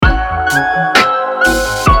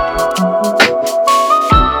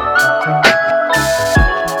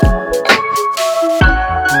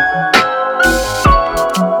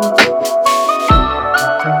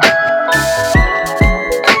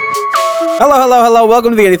Hello.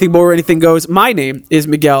 Welcome to the Anything More Anything Goes. My name is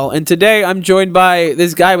Miguel, and today I'm joined by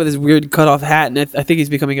this guy with his weird cutoff hat, and I think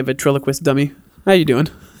he's becoming a ventriloquist dummy. How you doing?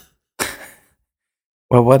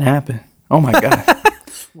 Well, what happened? Oh my God.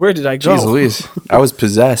 Where did I go? Jeez Louise. I was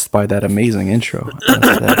possessed by that amazing intro.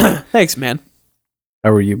 Thanks, man.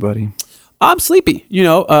 How are you, buddy? I'm sleepy. You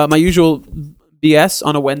know, my usual BS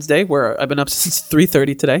on a Wednesday, where I've been up since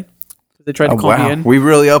 3:30 today. They tried to call me in. We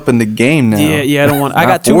really up in the game now. Yeah. I don't want. I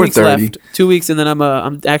got 2 weeks 4:30. left. 2 weeks, and then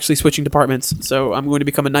I'm actually switching departments. So I'm going to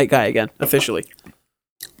become a night guy again officially.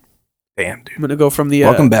 Damn, dude. I'm going to go from the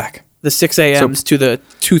Welcome back. the 6 a.m.s to the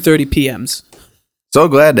 2:30 p.m.s. So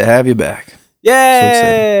glad to have you back.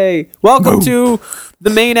 Yay! Welcome to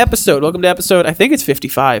the main episode. Welcome to episode, I think it's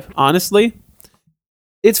 55. Honestly,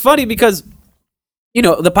 it's funny because, you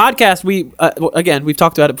know, the podcast, we've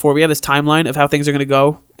talked about it before. We have this timeline of how things are going to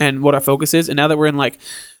go and what our focus is. And now that we're in like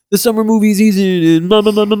the summer movie season and blah,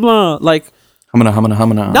 blah, blah, blah, blah, like,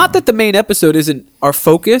 Humana. not that the main episode isn't our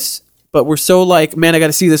focus, but we're so like, man, I got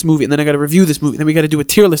to see this movie, and then I got to review this movie, and then we got to do a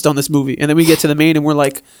tier list on this movie, and then we get to the main and we're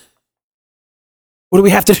like, what do we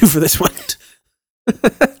have to do for this one?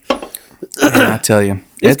 I tell you.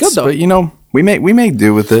 It's good though. But you know, we may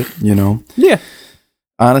do with it, you know. Yeah.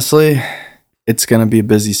 Honestly, it's going to be a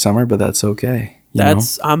busy summer, but that's okay. I'm fine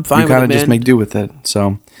with it, You kind of man. just make do with it.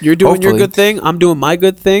 So You're doing your good thing. I'm doing my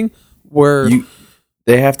good thing.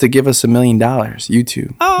 They have to give us $1 million.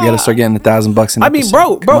 YouTube. We got to start getting $1,000 an I mean,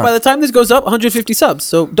 episode. bro. By the time this goes up, 150 subs.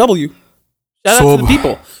 So W. Shout out to the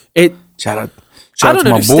people. Shout out I don't to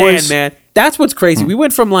my understand, boys. man. That's what's crazy. We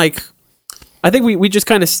went from like, I think we just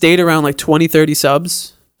kind of stayed around like 20, 30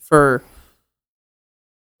 subs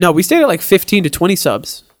we stayed at like 15 to 20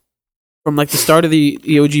 subs from like the start of the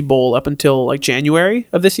EOG Bowl up until like January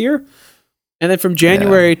of this year. And then from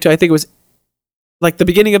January to I think it was like the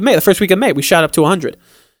beginning of May, the first week of May, we shot up to 100.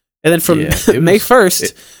 And then from May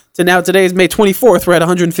 1st to now, today is May 24th, we're at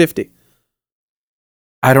 150.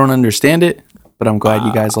 I don't understand it, but I'm glad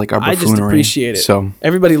you guys like our buffoonery. I just appreciate it. So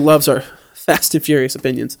everybody loves our Fast and Furious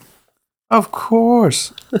opinions. Of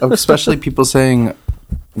course. Especially people saying,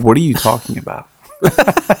 what are you talking about?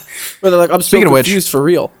 Where they're like, I'm so confused for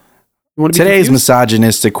real. You want to be Today's confused?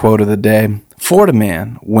 misogynistic quote of the day. Florida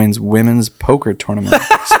man wins women's poker tournament,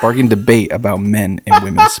 sparking debate about men and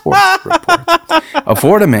women's sports reports. A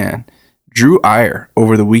Florida man drew ire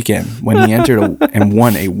over the weekend when he entered and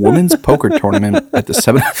won a women's poker tournament at the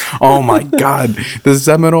the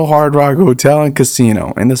Seminole Hard Rock Hotel and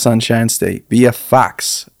Casino in the Sunshine State via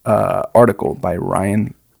Fox article by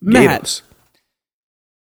Ryan Gatos.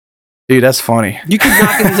 Dude, that's funny. You keep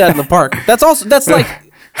knocking this out of the park. That's like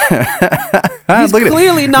he's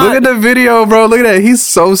clearly not. Look at the video, bro. Look at that. He's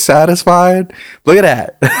so satisfied. Look at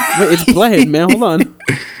that. Wait, it's playing, man. Hold on.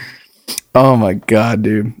 Oh my God,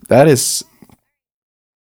 dude. That is,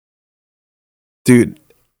 dude.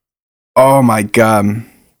 Oh my God.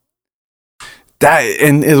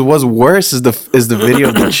 What's worse is the video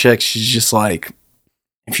of the chick. She's just like,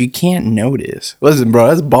 if you can't notice, listen, bro,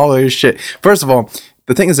 that's baller as shit. First of all,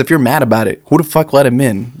 the thing is, if you're mad about it, who the fuck let him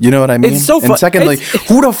in? You know what I mean? It's so And secondly,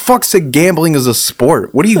 who the fuck said gambling is a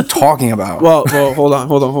sport? What are you talking about? Well, hold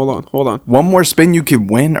on. One more spin, you could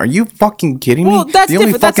win. Are you fucking kidding me? Well, that's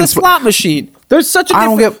different. That's a slot machine. There's such a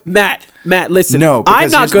difference. Matt, listen. No, I'm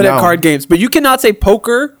not good at card games, but you cannot say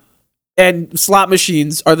poker and slot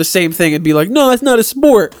machines are the same thing and be like, no, that's not a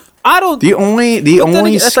sport. I don't. The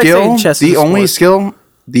only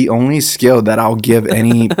skill that I'll give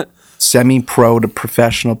any semi-pro to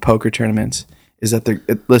professional poker tournaments is that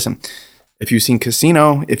listen, if you've seen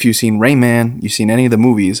Casino, if you've seen Rayman, you've seen any of the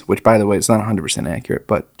movies, which by the way, it's not 100% accurate,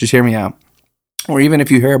 but just hear me out. Or even if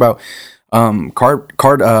you hear about card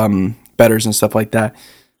bettors and stuff like that,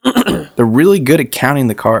 they're really good at counting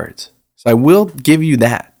the cards. So I will give you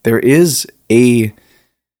that. There is a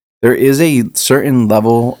certain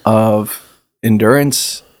level of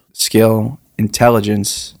endurance, skill,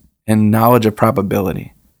 intelligence, and knowledge of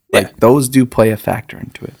probability. Like those do play a factor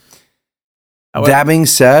into it. However, that being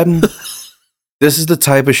said, this is the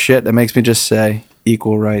type of shit that makes me just say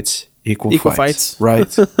equal rights, equal fights.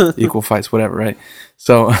 Right. Equal fights, whatever, right?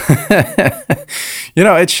 So you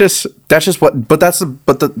know, that's what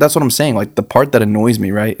I'm saying. Like the part that annoys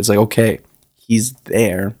me, right? It's like, okay, he's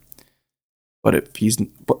there, but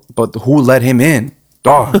who let him in?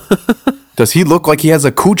 Dog. Does he look like he has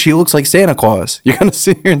a cooch? He looks like Santa Claus. You're gonna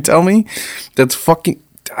sit here and tell me that's fucking?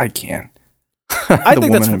 I can't. I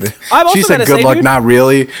think that's. She said, "Good luck." Not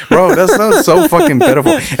really, bro. That sounds so fucking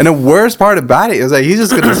pitiful. And the worst part about it is that he's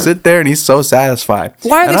just gonna sit there and he's so satisfied.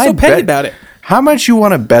 Why are they so petty about it? How much you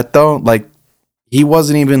want to bet though? Like he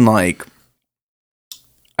wasn't even like.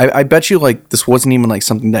 I bet you like this wasn't even like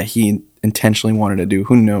something that he intentionally wanted to do.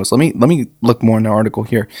 Who knows? Let me look more in the article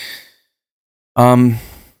here.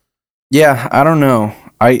 Yeah, I don't know.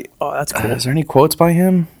 Oh, that's cool. Is there any quotes by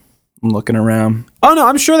him? I'm looking around. Oh no,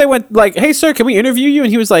 I'm sure they went like, "Hey sir, can we interview you?"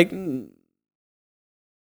 And he was like,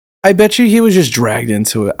 I bet you he was just dragged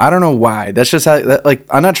into it. I don't know why. That's just how. Like,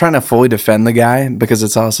 I'm not trying to fully defend the guy because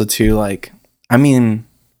it's also too like. I mean,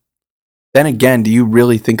 then again, do you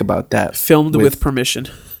really think about that? Filmed with permission.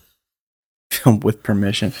 Filmed with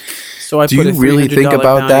permission. So do you really think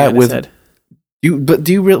about that with?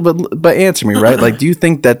 Do you really? But answer me, right? Like, do you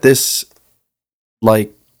think that this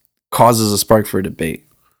like causes a spark for a debate?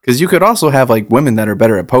 Because you could also have like women that are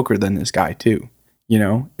better at poker than this guy too. You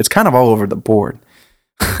know, it's kind of all over the board.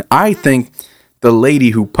 I think the lady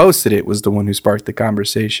who posted it was the one who sparked the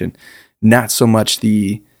conversation, not so much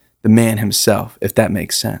the man himself, if that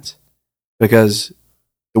makes sense. Because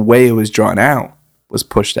the way it was drawn out was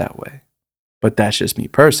pushed that way. But that's just me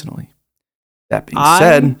personally. That being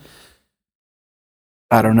said,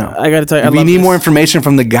 I don't know. I got to tell you, we need more information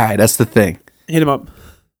from the guy. That's the thing. Hit him up.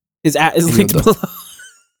 His at is linked below.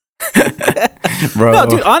 Bro. No,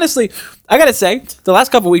 dude, honestly, I gotta say, the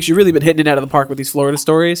last couple of weeks, you've really been hitting it out of the park with these Florida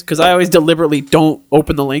stories, because I always deliberately don't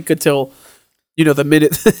open the link until, you know, the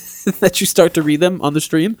minute that you start to read them on the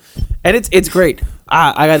stream. And it's great.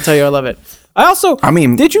 I gotta tell you, I love it. I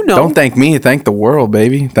mean, did you know? Don't thank me, thank the world,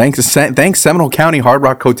 baby. Thanks Seminole County Hard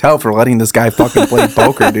Rock Hotel for letting this guy fucking play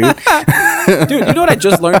poker, dude. Dude, you know what I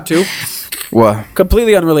just learned too? What?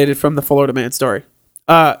 Completely unrelated from the Florida man story.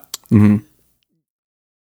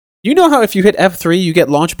 You know how if you hit F3, you get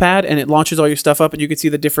Launchpad and it launches all your stuff up and you can see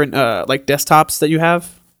the different like desktops that you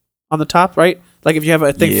have on the top, right? Like if you have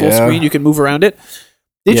a thing full screen, you can move around it.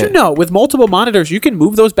 Did you know with multiple monitors, you can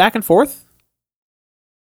move those back and forth?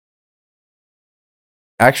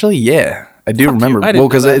 Actually, yeah. I do remember. Well,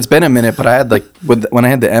 because it's been a minute, but I had like when I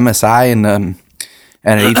had the MSI and an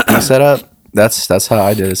HP set up, that's how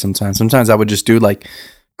I did it sometimes. Sometimes I would just do like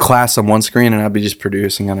class on one screen and I'd be just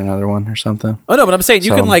producing on another one or something. Oh no, but I'm saying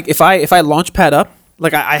you can like if I launch pad up,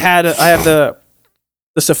 like I have the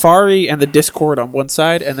Safari and the Discord on one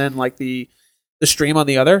side and then like the stream on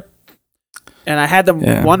the other. And I had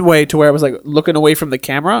them one way to where I was like looking away from the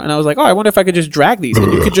camera and I was like, "Oh, I wonder if I could just drag these."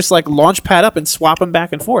 And you could just like launch pad up and swap them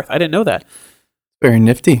back and forth. I didn't know that. Very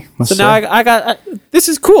nifty. So now I got this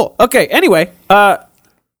is cool. Okay, anyway,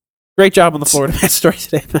 great job on the Florida man story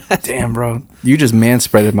today, Matt. Damn, bro. You just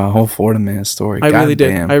man-spreaded my whole Florida man story. I really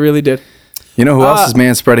did. I really did. You know who else is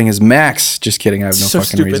man-spreading is Max. Just kidding. I have no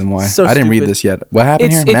fucking reason why. I didn't read this yet. What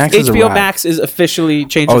happened here? Max is HBO Max is officially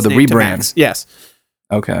changing its name to Max. Yes.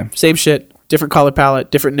 Okay. Same shit. Different color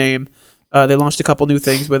palette. Different name. They launched a couple new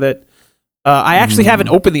things with it. I actually haven't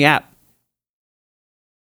opened the app.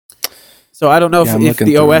 So I don't know if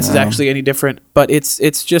the OS is actually any different. But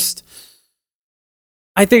it's just...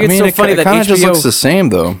 I think it's so funny that HBO... It kind of just looks the same,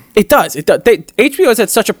 though. It does. It does. HBO has had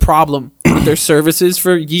such a problem with their services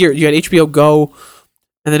for years. You had HBO Go,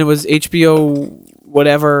 and then it was HBO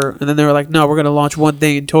whatever, and then they were like, no, we're going to launch one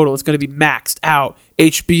thing in total. It's going to be maxed out,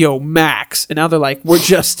 HBO Max. And now they're like, we're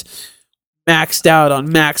just maxed out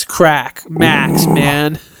on Max Crack. Max,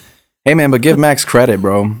 man. Hey, man, but give Max credit,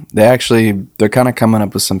 bro. They're kind of coming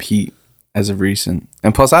up with some heat as of recent.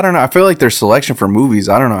 And plus, I don't know. I feel like their selection for movies,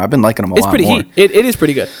 I don't know. I've been liking them a lot more. It's pretty heat. It is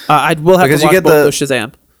pretty good. I will have to watch both those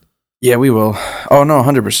Shazam. Yeah, we will. Oh, no,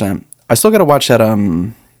 100%. I still got to watch that.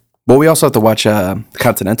 Well, we also have to watch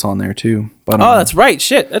Continental on there, too. But, that's right.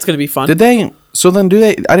 Shit. That's going to be fun. Did they? So then do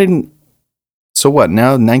they? I didn't. So what?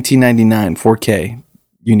 Now, 1999, 4K.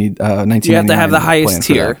 You need 1999. You have to have the highest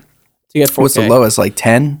tier to get 4K. What's the lowest? Like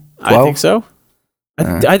 10? 12? I think so.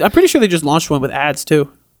 I'm pretty sure they just launched one with ads, too.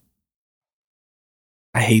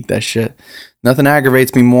 I hate that shit. Nothing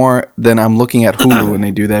aggravates me more than I'm looking at Hulu when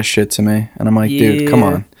they do that shit to me. And I'm like, dude, come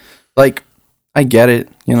on. Like, I get it.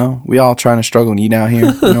 You know, we all trying to struggle and eat out here,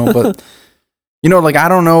 you know, but, you know, like, I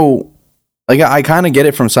don't know. Like, I kind of get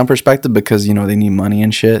it from some perspective because, you know, they need money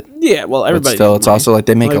and shit. Yeah, well, everybody. But still, it's also like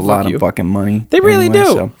they make a lot of fucking money. They really do.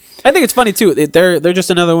 So. I think it's funny, too. They're just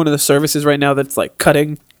another one of the services right now that's like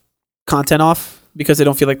cutting content off because they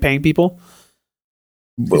don't feel like paying people.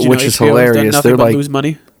 Which is hilarious. They're like lose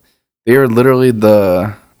money. They're literally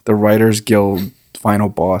the Writers Guild final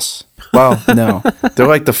boss. Well, no, they're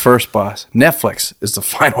like the first boss. Netflix is the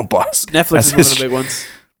final boss. Netflix is one of the big ones.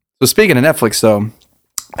 So speaking of Netflix, though,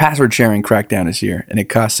 password sharing crackdown is here, and it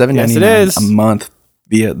costs $7.99 a month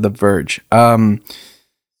via The Verge. Oh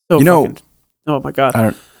my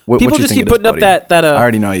god! People just keep putting up that. I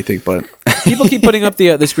already know how you think, but people keep putting up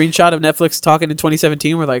the screenshot of Netflix talking in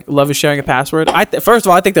 2017 where like love is sharing a password. First of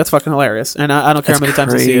all, I think that's fucking hilarious, and I don't care how many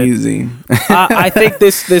times I see it. I think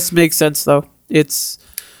this makes sense though. It's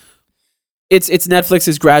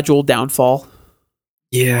Netflix's gradual downfall.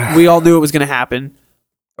 Yeah, we all knew it was going to happen.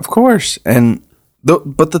 Of course,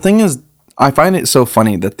 but the thing is, I find it so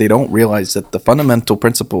funny that they don't realize that the fundamental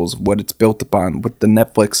principles, what it's built upon, with the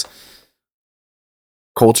Netflix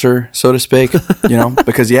culture, so to speak,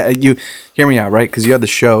 because you hear me out, right? Because you have the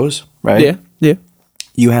shows, right? Yeah.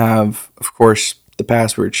 You have, of course, the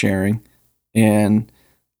password sharing, and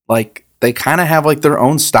like they kind of have like their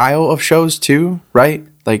own style of shows too, right?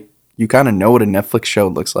 Like you kind of know what a Netflix show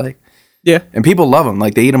looks like. Yeah, and people love them.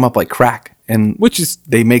 Like they eat them up like crack, and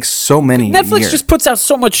they make so many. Netflix just puts out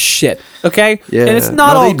so much shit. Okay, yeah, and it's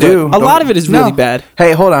not all good. A lot of it is really bad.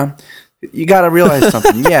 Hey, hold on. You got to realize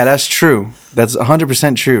something. Yeah, that's true. That's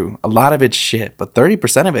 100% true. A lot of it's shit, but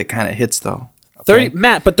 30% of it kind of hits though. Okay? 30,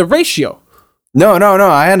 Matt, but the ratio. No.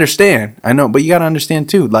 I understand. I know, but you got to understand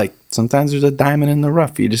too. Like sometimes there's a diamond in the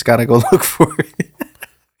rough. You just got to go look for it.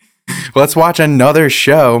 Let's watch another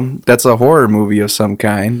show that's a horror movie of some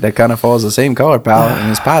kind that kind of follows the same color palette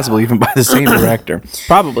and is possible even by the same director.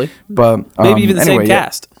 Probably. But maybe even the same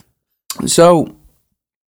cast. Yeah. So,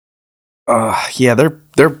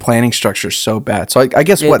 their planning structure is so bad. So I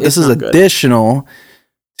guess this is additional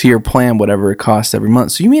to your plan, whatever it costs every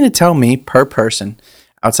month. So you mean to tell me per person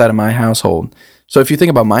outside of my household? So if you think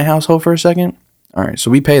about my household for a second, all right,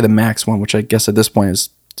 so we pay the max one, which I guess at this point is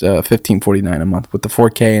 $15.49 a month with the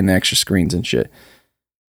 4K and the extra screens and shit.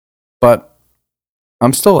 But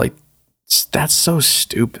I'm still like, that's so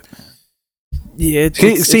stupid, man. Yeah.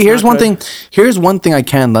 Here's one thing. Here's one thing I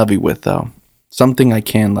can levy with though. Something I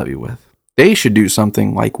can levy with. They should do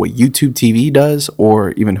something like what YouTube TV does,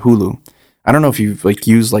 or even Hulu. I don't know if you've like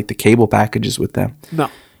used like the cable packages with them. No.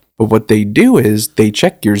 But what they do is they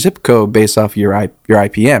check your zip code based off your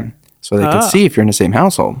IPM, so they can see if you're in the same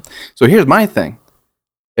household. So here's my thing.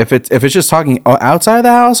 If it's just talking outside of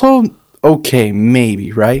the household, okay,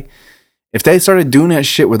 maybe, right? If they started doing that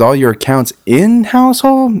shit with all your accounts in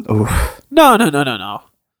household, no.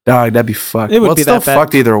 Dog, that'd be fucked. It would be still that bad.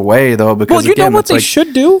 Fucked either way, though. Because you know what they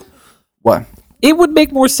should do? What? It would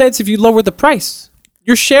make more sense if you lower the price.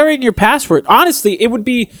 You're sharing your password. Honestly, it would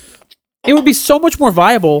be so much more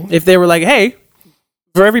viable if they were like, hey,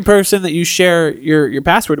 for every person that you share your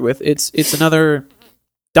password with, it's another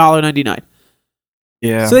 $1.99.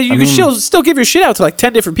 Yeah. So that you can still give your shit out to like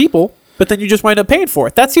 10 different people, but then you just wind up paying for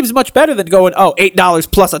it. That seems much better than going,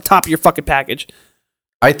 $8 plus on top of your fucking package.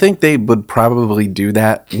 I think they would probably do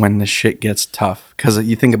that when the shit gets tough. Because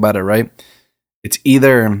you think about it, right? It's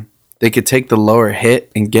either they could take the lower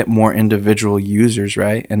hit and get more individual users,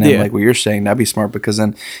 right? And then like what you're saying, that'd be smart, because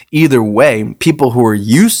then either way, people who are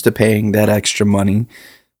used to paying that extra money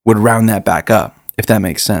would round that back up, if that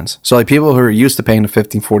makes sense. So like people who are used to paying the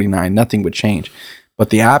 $15.49, nothing would change. But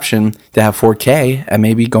the option to have 4K and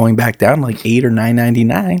maybe going back down like $8 or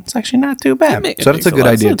 $9.99, it's actually not too bad. So that's a good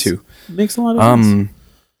idea too. It makes a lot of sense.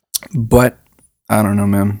 But I don't know,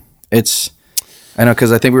 man. I know,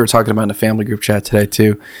 because I think we were talking about in the family group chat today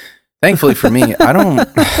too. Thankfully for me,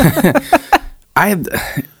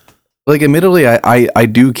 admittedly, I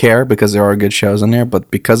do care because there are good shows on there, but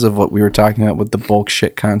because of what we were talking about with the bulk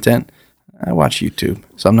shit content, I watch YouTube,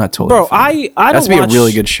 so I'm not totally. Bro, I don't. That's be a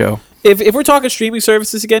really good show. If we're talking streaming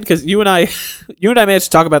services again, because you and I managed to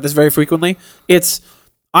talk about this very frequently. I just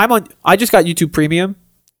got YouTube Premium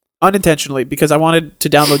unintentionally because I wanted to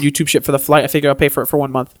download YouTube shit for the flight. I figured I'll pay for it for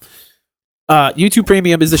 1 month. YouTube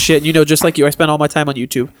Premium is the shit. Just like you, I spend all my time on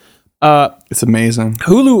YouTube. It's amazing.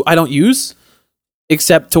 Hulu I don't use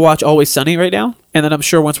except to watch Always Sunny right now, and then I'm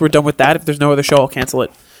sure once we're done with that, if there's no other show, I'll cancel it.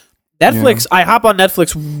 Netflix, I hop on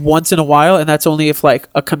Netflix once in a while, and that's only if like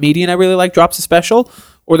a comedian I really like drops a special,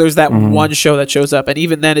 or there's that one show that shows up, and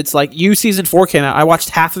even then it's like season 4 came out. I watched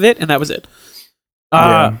half of it, and that was it.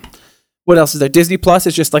 What else is there? Disney Plus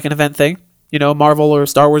is just like an event thing. Marvel or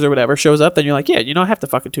Star Wars or whatever shows up, then you're like, I have to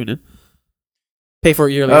fucking tune in. Pay for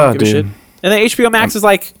it yearly. I don't give a shit. And then HBO Max is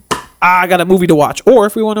like, I got a movie to watch. Or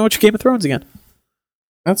if we want to watch Game of Thrones again.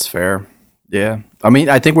 That's fair. Yeah. I mean,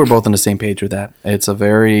 I think we're both on the same page with that. It's a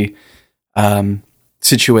very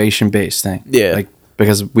situation-based thing. Yeah. Like,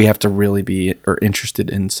 because we have to really be interested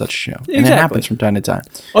in such a show. Exactly. And it happens from time to time.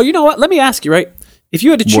 Oh, you know what? Let me ask you, right? If you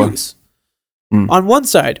had to choose, on one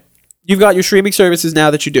side, you've got your streaming services now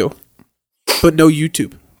that you do, but no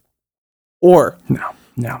YouTube. Or no.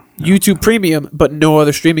 YouTube Premium, but no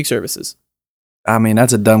other streaming services. I mean,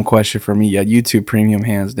 that's a dumb question for me. Yeah, YouTube Premium,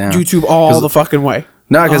 hands down. YouTube all the fucking way.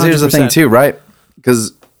 No, because here's the thing too, right?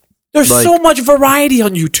 Because There's so much variety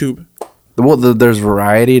on YouTube. Well, there's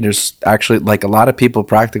variety. There's actually like a lot of people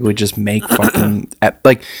practically just make fucking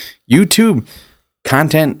like YouTube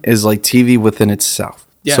content is like TV within itself.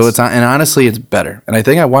 Yes. So it's and honestly, it's better. And I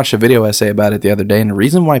think I watched a video essay about it the other day. And the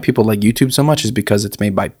reason why people like YouTube so much is because it's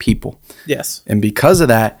made by people. Yes. And because of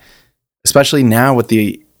that, especially now with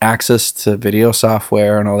the access to video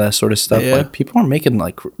software and all that sort of stuff, like people are making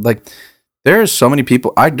like there's so many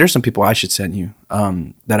people. There's some people I should send you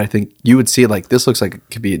that I think you would see like this looks like it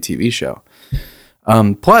could be a TV show.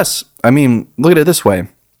 Plus, I mean, look at it this way.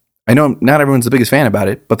 I know not everyone's the biggest fan about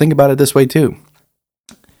it, but think about it this way too.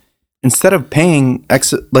 Instead of paying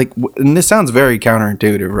and this sounds very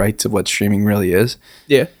counterintuitive, right, to what streaming really is.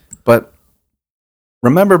 Yeah. But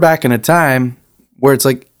remember back in a time where it's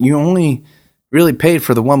like you only really paid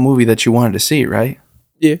for the one movie that you wanted to see, right?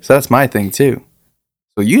 Yeah. So that's my thing too.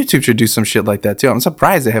 So YouTube should do some shit like that too. I'm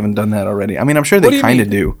surprised they haven't done that already. I mean, I'm sure they kind of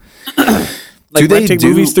do. Like renting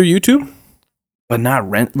movies through YouTube? But not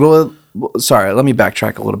rent. Well, sorry, let me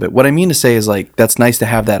backtrack a little bit. What I mean to say is like that's nice to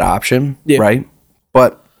have that option, right?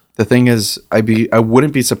 But the thing is, I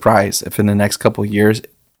wouldn't be surprised if in the next couple of years,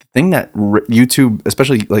 the thing that YouTube,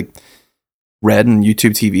 especially like Red and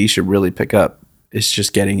YouTube TV, should really pick up is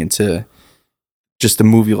just getting into just the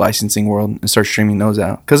movie licensing world and start streaming those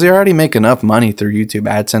out because they already make enough money through YouTube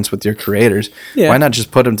AdSense with your creators. Yeah. Why not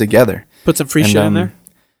just put them together? Put some free shit in there.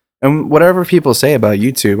 And whatever people say about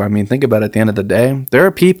YouTube, I mean, think about it. At the end of the day, there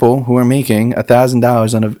are people who are making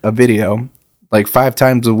 $1,000 on a video like 5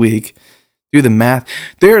 times a week. Do the math.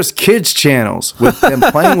 There's kids channels with them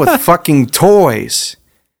playing with fucking toys.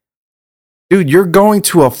 Dude, you're going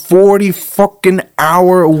to a 40 fucking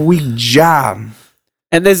hour a week job.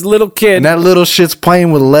 And this little kid. And that little shit's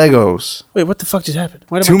playing with Legos. Wait, what the fuck just happened?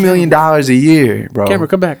 $2 million a year, bro. Camera,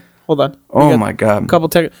 come back. Hold on. Oh my God. A couple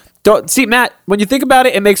don't see, Matt, when you think about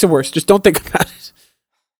it, it makes it worse. Just don't think about it.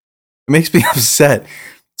 It makes me upset.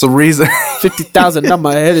 It's a reason. 50,000 on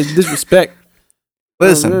my head is disrespect.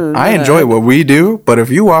 Listen, I enjoy what we do, but if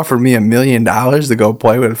you offer me $1 million to go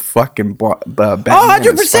play with fucking Batman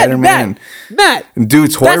 100%, Spider-Man, Matt, and do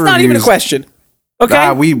toy that's reviews, not even a question. Okay,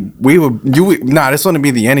 this wouldn't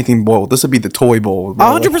be the anything bowl. This would be the toy bowl.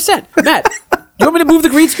 100%, Matt. You want me to move the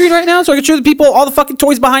green screen right now so I can show the people all the fucking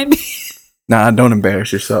toys behind me? Nah, don't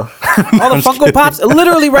embarrass yourself. All the Funko Pops,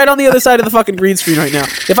 literally right on the other side of the fucking green screen right now.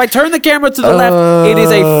 If I turn the camera to the left, it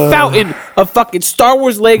is a fountain of fucking Star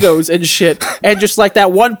Wars Legos and shit. And just like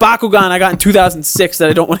that one Bakugan I got in 2006 that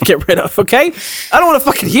I don't want to get rid of, okay? I don't want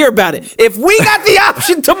to fucking hear about it. If we got the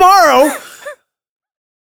option tomorrow,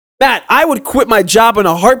 Matt, I would quit my job in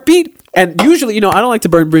a heartbeat. And usually, I don't like to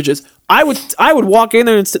burn bridges. I would walk in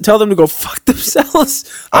there and tell them to go fuck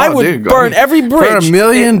themselves. I would burn every bridge. For $1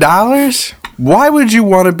 million? Why would you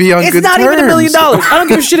want to be on good terms? It's not even $1 million. I don't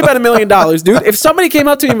give a shit about $1 million, dude. If somebody came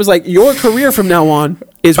up to me and was like, your career from now on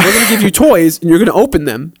is we're going to give you toys and you're going to open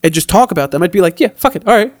them and just talk about them, I'd be like, yeah, fuck it.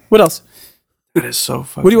 All right. What else? That is so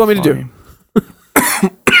fucking What do you want me to do?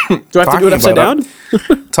 Do I have to do it upside down?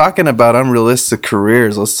 Talking about unrealistic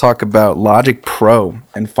careers, let's talk about Logic Pro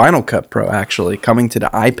and Final Cut Pro actually coming to the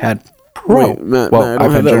iPad Pro. Wait, Matt, I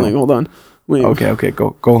don't have that link. Hold on. Wait. Okay,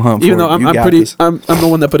 go home. Even though I'm the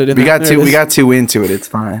one that put it in. We got too into it. It's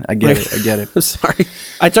fine. I get it. I'm sorry.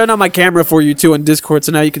 I turned on my camera for you too on Discord,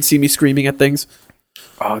 so now you can see me screaming at things.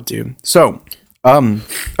 Oh, dude. So,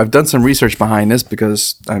 I've done some research behind this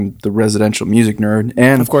because I'm the residential music nerd,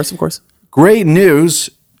 and of course. Great news.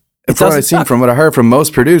 From what I heard from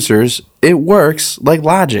most producers, it works like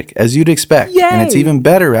Logic, as you'd expect. Yay! And it's even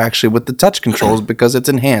better, actually, with the touch controls because it's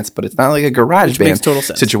enhanced, but it's not like a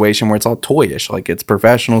GarageBand situation where it's all toyish. Like, it's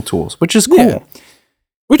professional tools, which is cool. Yeah.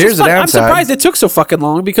 Which is fun. I'm surprised it took so fucking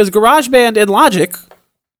long because GarageBand and Logic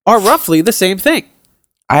are roughly the same thing.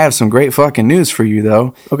 I have some great fucking news for you,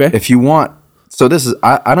 though. Okay. If you want... So this is...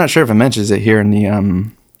 I'm not sure if it mentions it here in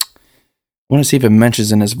the... I want to see if it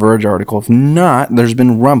mentions in this Verge article. If not, there's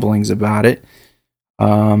been rumblings about it.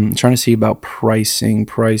 I'm trying to see about pricing.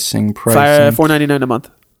 $4.99 a month.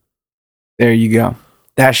 There you go.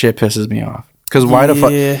 That shit pisses me off. Because why the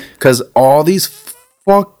fuck? Because all these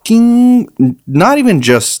fucking, not even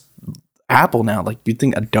just Apple now. Like you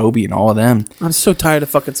think Adobe and all of them. I'm so tired of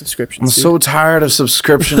fucking subscriptions. I'm so tired of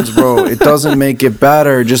subscriptions, bro. It doesn't make it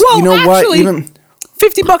better. Just what? Even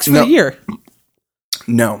 $50 for the year.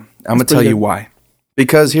 No. I'm going to tell you why.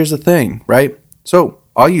 Because here's the thing, right? So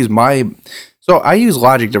I use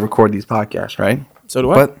Logic to record these podcasts, right? So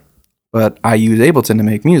do I. But I use Ableton to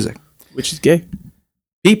make music. Which is gay.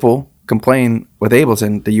 People complain with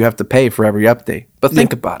Ableton that you have to pay for every update. But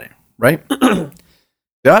think about it, right? The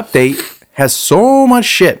update has so much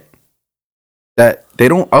shit that they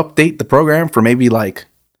don't update the program for maybe like,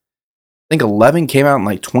 I think 11 came out in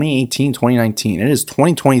like 2018, 2019. It is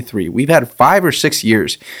 2023. We've had 5 or 6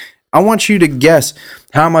 years. I want you to guess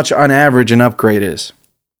how much on average an upgrade is.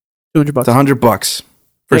 $200. It's $100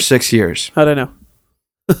 for 6 years. How'd I know?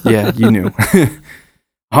 Yeah, you knew.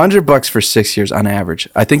 $100 for 6 years on average.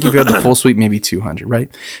 I think if you had the full suite, maybe 200, right?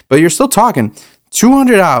 But you're still talking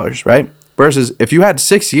 $200, right? Versus if you had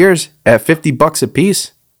 6 years at $50 a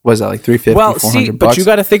piece, was that like $350? Well, $400? but you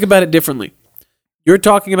got to think about it differently. You're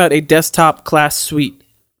talking about a desktop class suite.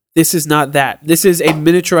 This is not that. This is a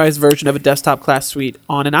miniaturized version of a desktop class suite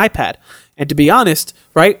on an iPad. And to be honest,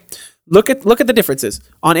 right? Look at the differences.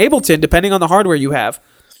 On Ableton, depending on the hardware you have,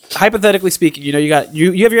 hypothetically speaking, you have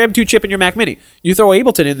your M2 chip in your Mac Mini. You throw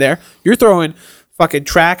Ableton in there, you're throwing fucking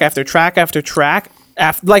track after track after track,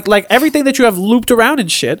 like everything that you have looped around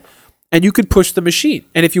and shit, and you could push the machine.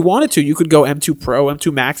 And if you wanted to, you could go M2 Pro,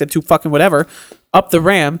 M2 Max, M2 fucking whatever, up the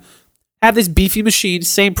RAM, have this beefy machine,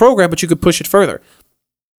 same program, but you could push it further.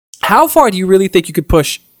 How far do you really think you could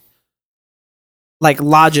push like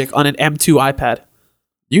Logic on an M2 iPad?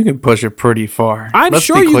 You can push it pretty far. Let's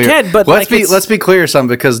sure you can, but let's be clear, son,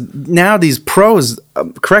 because now these pros,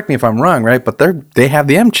 correct me if I'm wrong, right? But they have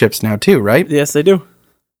the M chips now too, right? Yes, they do.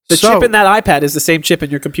 The chip in that iPad is the same chip in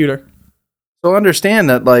your computer. So understand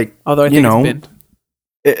that, like, although I think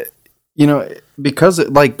it's been. Because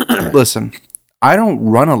listen, I don't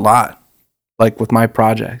run a lot, like with my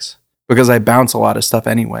projects, because I bounce a lot of stuff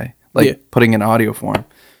anyway, putting in audio form.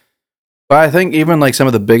 But I think even like some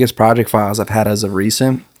of the biggest project files I've had as of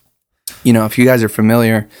recent, if you guys are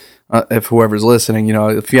familiar, if whoever's listening,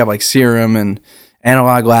 if you have like Serum and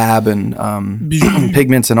Analog Lab and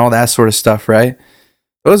Pigments and all that sort of stuff, right?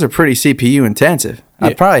 Those are pretty CPU intensive. Yeah.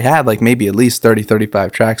 I've probably had like maybe at least 30,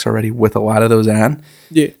 35 tracks already with a lot of those on.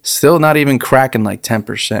 Yeah. Still not even cracking like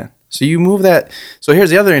 10%. So you move that. So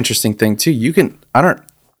here's the other interesting thing too. You can, I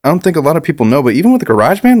don't think a lot of people know, but even with the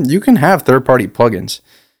GarageBand, you can have third-party plugins.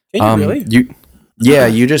 Can you really?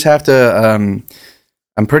 You just have to.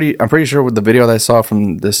 I'm pretty sure with the video that I saw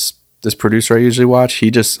from this producer I usually watch,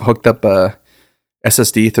 he just hooked up a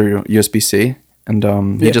SSD through USB-C,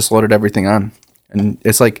 and he just loaded everything on, and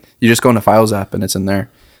it's like you just go into Files app and it's in there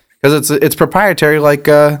because it's proprietary, like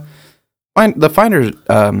the Finder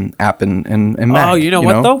app in Mac. Oh, you know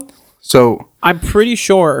what though? So I'm pretty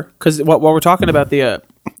sure because what we're talking about the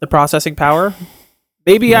processing power.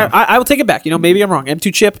 Maybe yeah. I will take it back. Maybe I'm wrong.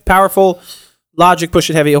 M2 chip, powerful. Logic, push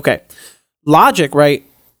it heavy. Okay. Logic, right?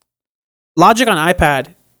 Logic on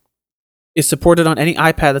iPad is supported on any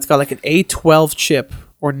iPad that's got like an A12 chip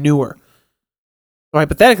or newer. So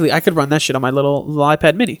hypothetically, I could run that shit on my little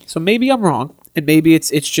iPad mini. So maybe I'm wrong. And maybe it's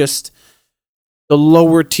just the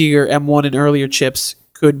lower tier M1 and earlier chips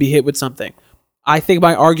could be hit with something. I think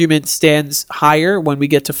my argument stands higher when we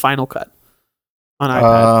get to Final Cut on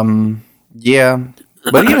iPad. Yeah.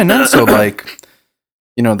 But even then, so like,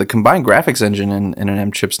 the combined graphics engine in an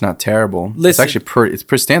M chip's not terrible. Listen, it's actually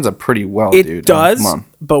it stands up pretty well, it dude. It does,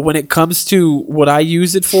 but when it comes to what I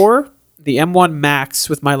use it for, the M1 Max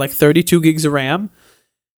with my like 32 gigs of RAM,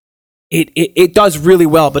 it does really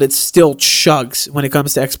well, but it still chugs when it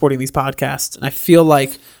comes to exporting these podcasts. And I feel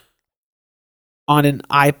like on an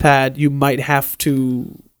iPad, you might have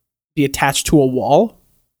to be attached to a wall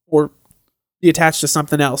or be attached to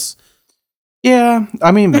something else. Yeah,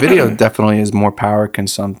 I mean, video definitely is more power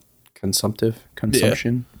consumption,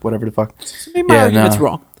 whatever the fuck. Maybe my argument's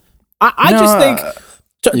wrong. I just think,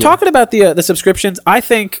 talking about the subscriptions, I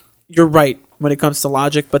think you're right when it comes to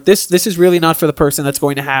Logic, but this is really not for the person that's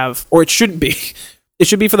going to have, or it shouldn't be. It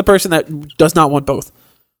should be for the person that does not want both.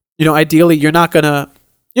 Ideally, you're not going to,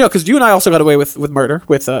 because you and I also got away with murder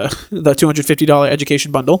with the $250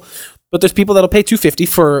 education bundle, but there's people that'll pay $250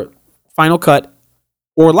 for Final Cut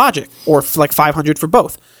or Logic, or like $500 for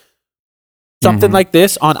both. Something like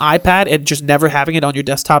this on iPad and just never having it on your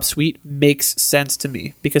desktop suite makes sense to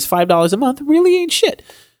me because $5 a month really ain't shit.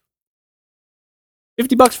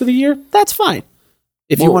 $50 for the year, that's fine.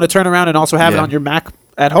 If you want to turn around and also have it on your Mac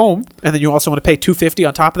at home, and then you also want to pay $250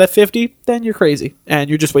 on top of that $50, then you're crazy and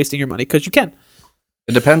you're just wasting your money because you can.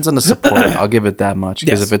 It depends on the support. I'll give it that much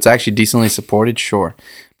because if it's actually decently supported, sure.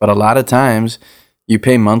 But a lot of times, you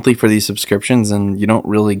pay monthly for these subscriptions and you don't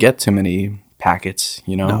really get too many packets,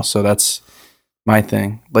 No. So that's my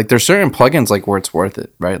thing. Like there's certain plugins like where it's worth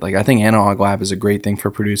it, right? Like I think Analog Lab is a great thing for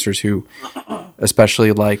producers who,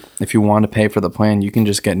 especially like if you want to pay for the plan, you can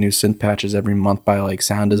just get new synth patches every month by like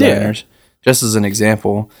sound designers, just as an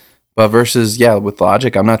example. But versus, with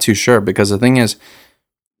Logic, I'm not too sure because the thing is,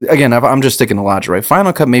 again, I'm just sticking to Logic, right?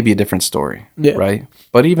 Final Cut may be a different story, right?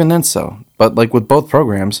 But even then so. But like with both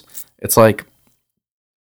programs, it's like,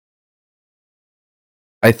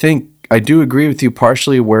 I think I do agree with you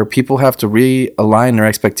partially where people have to realign their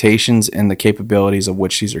expectations and the capabilities of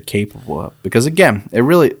which these are capable of. Because again, it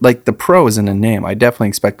really, like the pro is in the name. I definitely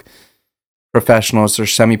expect professionals or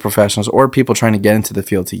semi-professionals or people trying to get into the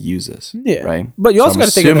field to use this. Yeah. Right. But you also got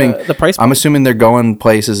to think of the price point. I'm assuming they're going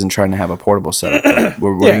places and trying to have a portable setup. What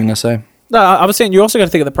are you going to say? No, I was saying you also got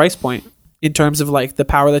to think of the price point in terms of like the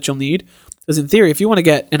power that you'll need. Because in theory, if you want to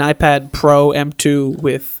get an iPad Pro M2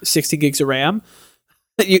 with 60 gigs of RAM,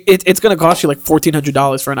 it's going to cost you like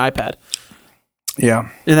 $1,400 for an iPad. Yeah.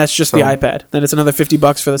 And that's just the iPad. Then it's another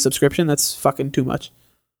 $50 for the subscription. That's fucking too much.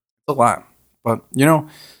 It's a lot. But,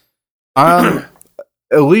 at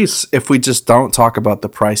least if we just don't talk about the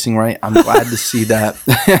pricing right, I'm glad to see that.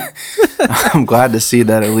 I'm glad to see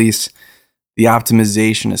that at least the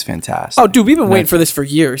optimization is fantastic. Oh, dude, we've been waiting for this for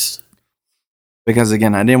years. Because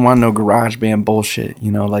again, I didn't want no GarageBand bullshit.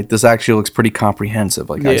 Like this actually looks pretty comprehensive.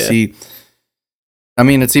 Like I see. I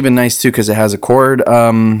mean, it's even nice too because it has a chord.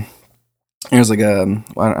 There's like I don't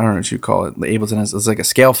know what you call it. Ableton has it's like a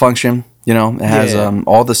scale function. It has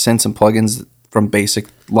all the synths and plugins from basic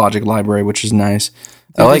Logic library, which is nice.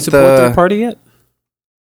 Do they support third party yet?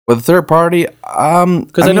 With third party,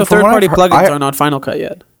 because I know third party plugins aren't on Final Cut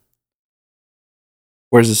yet.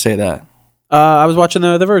 Where does it say that? I was watching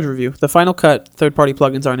the Verge review. The Final Cut third party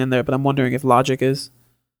plugins aren't in there, but I'm wondering if Logic is.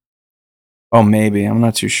 Oh, maybe. I'm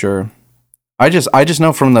not too sure. I just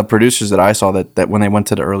know from the producers that I saw that when they went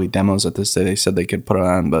to the early demos at this day, they said they could put it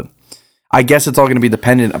on, but I guess it's all going to be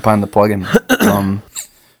dependent upon the plugin.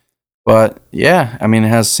 But yeah, I mean, it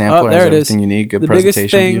has sampler, has everything you need, good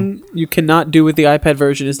presentation. The biggest thing you cannot do with the iPad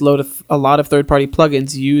version is load a lot of third party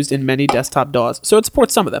plugins used in many desktop DAWs. So it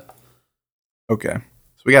supports some of them. Okay,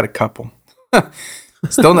 so we got a couple.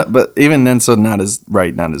 Still not, but even then, so not as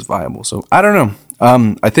viable. So I don't know.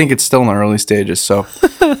 I think it's still in the early stages. So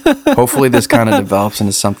hopefully this kind of develops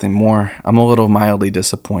into something more. I'm a little mildly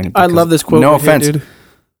disappointed. I love this quote. No offense, dude.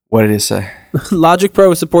 What did it say? Logic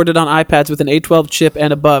Pro is supported on iPads with an A12 chip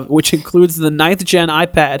and above, which includes the 9th gen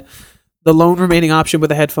iPad, the lone remaining option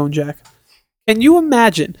with a headphone jack. Can you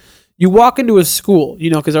imagine? You walk into a school,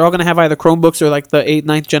 because they're all going to have either Chromebooks or like the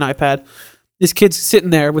 9th gen iPad. This kid's sitting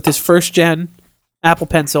there with his first gen Apple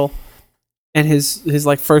Pencil and his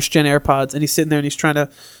like first gen AirPods, and he's sitting there and he's trying to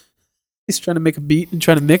make a beat and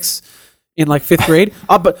trying to mix in like 5th grade.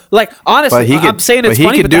 But like honestly, I'm saying it's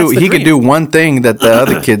funny, but that's the dream. He could do one thing that the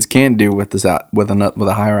other kids can't do with this with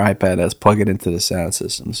a higher iPad, as plug it into the sound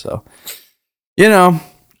system. So you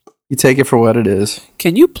take it for what it is.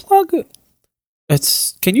 Can you plug an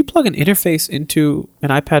interface into an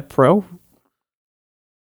iPad Pro?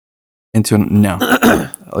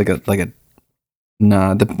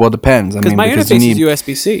 No, well, depends. Because my interface is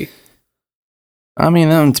USB-C. I mean,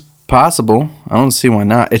 it's possible. I don't see why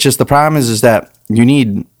not. It's just the problem is that you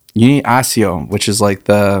need ASIO, which is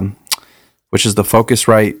the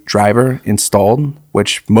Focusrite driver installed,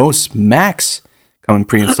 which most Macs come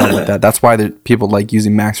pre-installed with that. That's why people like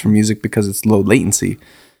using Macs for music, because it's low latency.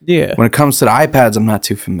 Yeah. When it comes to the iPads, I'm not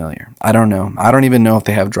too familiar. I don't know. I don't even know if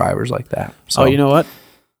they have drivers like that. So, oh, you know what?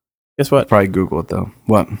 Guess what? Probably Google it though.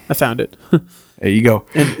 What? I found it. There you go.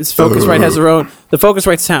 And Focusrite has their own. The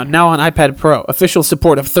Focusrite sound now on iPad Pro. Official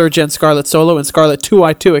support of 3rd gen Scarlett Solo and Scarlett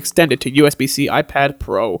 2i2 extended to USB-C iPad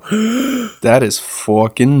Pro. That is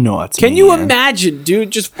fucking nuts. Can you imagine, dude?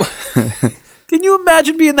 Just can you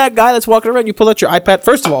imagine being that guy that's walking around? You pull out your iPad.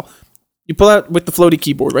 First of all, you pull out with the floaty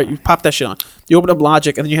keyboard, right? You pop that shit on. You open up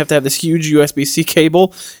Logic, and then you have to have this huge USB-C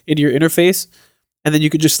cable into your interface, and then you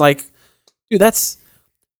could just dude, that's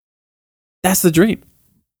the dream.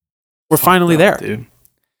 We're finally there, dude.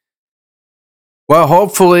 Well,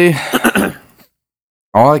 hopefully,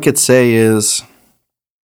 all I could say is,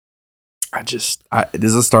 this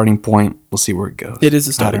is a starting point. We'll see where it goes. It is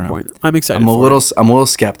a starting point. I'm excited. I'm a little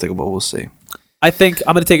skeptical, but we'll see. I think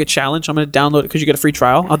I'm going to take a challenge. I'm going to download it because you get a free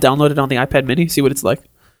trial. I'll download it on the iPad Mini, see what it's like.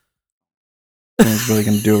 I was really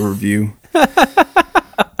going to do a review.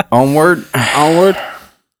 Onward.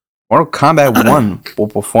 Mortal Kombat 1 will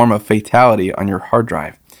perform a fatality on your hard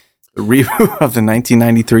drive. The reboot of the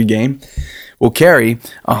 1993 game will carry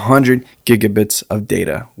 100 gigabits of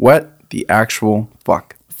data. What the actual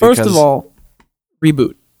fuck? First of all,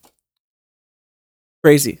 reboot.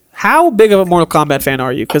 Crazy. How big of a Mortal Kombat fan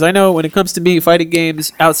are you? Because I know when it comes to me, fighting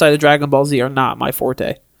games outside of Dragon Ball Z are not my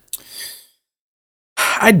forte.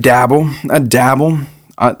 I dabble.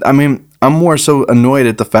 I mean, I'm more so annoyed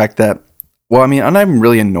at the fact that, well, I mean, I'm not even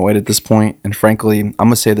really annoyed at this point. And frankly, I'm going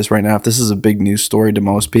to say this right now. If this is a big news story to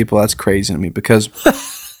most people, that's crazy to me, because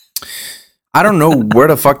I don't know where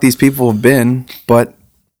the fuck these people have been, but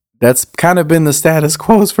That's kind of been the status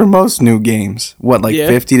quo for most new games. What, like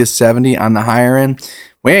 50 to 70 on the higher end?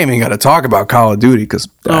 We ain't even got to talk about Call of Duty because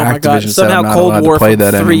Activision said I'm not allowed to play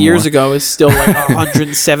that anymore. 3 years ago is still like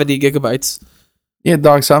 170 gigabytes. Yeah,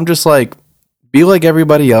 dog. So I'm just like, be like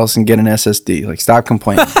everybody else and get an SSD. Like, stop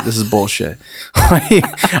complaining. This is bullshit.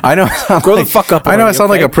 I know. Grow the fuck up. I know I sound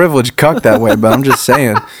like a privileged cuck that way, but I'm just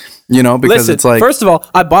saying, because listen, it's like. First of all,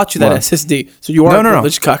 I bought you that SSD, so you are a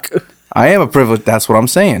privileged cuck. I am a privileged. That's what I'm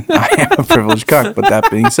saying. I am a privileged cuck. But that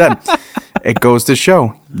being said, it goes to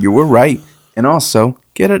show you were right, and also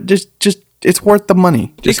get it. Just it's worth the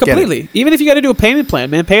money. Just completely. Even if you got to do a payment plan,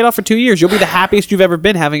 man, pay it off for 2 years. You'll be the happiest you've ever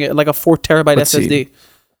been having it like a 4 terabyte SSD. See.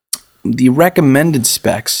 The recommended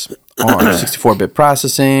specs are 64-bit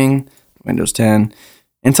processing, Windows 10,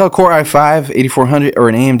 Intel Core i5 8400 or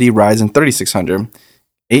an AMD Ryzen 3600,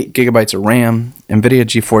 8 gigabytes of RAM, NVIDIA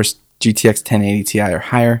GeForce GTX 1080 Ti or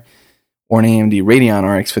higher, or an AMD Radeon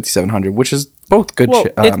RX 5700, which is both good. Well,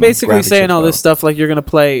 it's basically saying all this stuff like you're gonna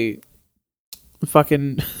play,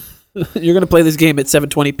 you're gonna play this game at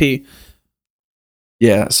 720p.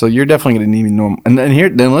 Yeah, so you're definitely gonna need normal. And then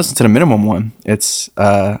listen to the minimum one. It's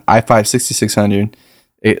i5 6600.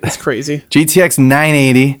 That's crazy. GTX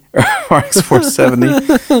 980 RX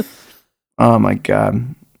 470. Oh my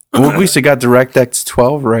god. Well, at least it got DirectX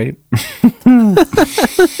 12 right.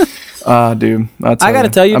 Dude, I gotta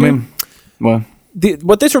tell you, dude, well,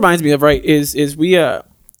 what this reminds me of, right, is we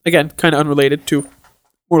again kind of unrelated to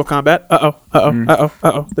Mortal Kombat.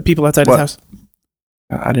 The people outside his house.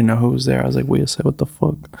 I didn't know who was there. I was like, wait a second, what the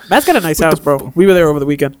fuck? Matt's got a nice house, bro. We were there over the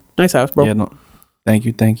weekend. Nice house, bro. Yeah, no, thank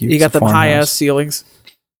you. You got them high ass ceilings.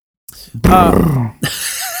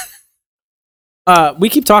 We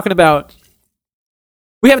keep talking about.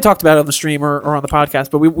 We haven't talked about it on the stream or on the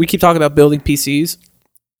podcast, but we keep talking about building PCs.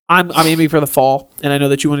 I'm aiming for the fall, and I know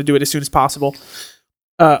that you want to do it as soon as possible.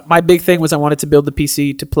 My big thing was I wanted to build the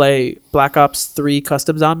PC to play Black Ops 3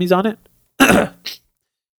 Custom Zombies on it.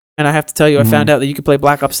 And I have to tell you, I found out that you can play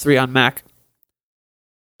Black Ops 3 on Mac,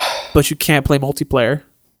 but you can't play multiplayer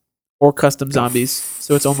or custom zombies.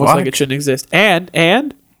 So it's almost like it shouldn't exist. And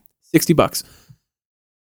 $60,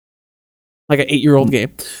 like an 8-year-old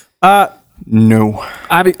game. No,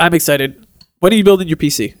 I'm excited. When are you building your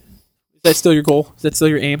PC? Is that still your goal? Is that still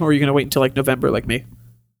your aim, or are you gonna wait until like November, like me?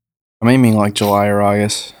 I'm aiming like July or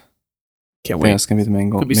August. Can't wait. That's gonna be the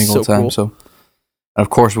main goal. So time. Cool. So. Of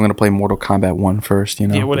course, we're going to play Mortal Kombat 1 first, Yeah,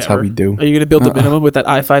 whatever. That's how we do. Are you going to build the minimum with that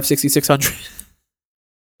i5 6600?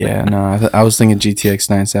 Yeah, no, I was thinking GTX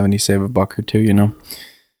 970, save a buck or two,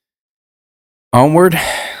 Onward.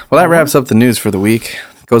 Well, that wraps up the news for the week.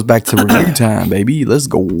 It goes back to review time, baby. Let's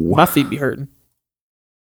go. My feet be hurting.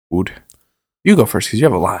 Dude. You go first, because you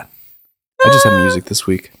have a lot. I just have music this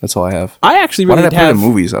week. That's all I have. I actually really Why did I play the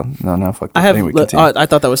movies? No, fuck that. I have. Anyway, I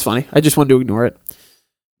thought that was funny. I just wanted to ignore it.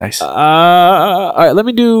 Nice. All right, let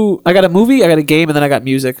me do. I got a movie, I got a game, and then I got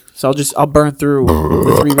music. So I'll burn through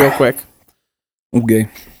the 3 real quick. Okay.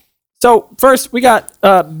 So first, we got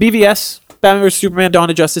BVS, Batman vs Superman: Dawn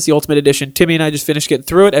of Justice, the Ultimate Edition. Timmy and I just finished getting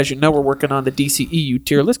through it. As you know, we're working on the DCEU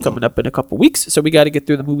tier list coming up in a couple weeks, so we got to get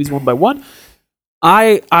through the movies one by one.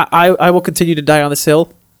 I will continue to die on this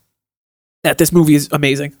hill. That this movie is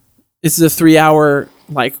amazing. This is a 3-hour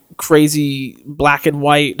like crazy black and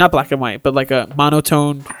white, not black and white, but like a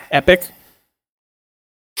monotone epic.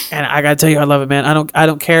 And I gotta tell you, I love it, man. I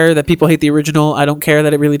don't care that people hate the original. I don't care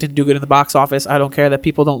that it really didn't do good in the box office. I don't care that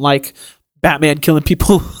people don't like Batman killing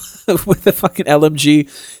people with a fucking LMG.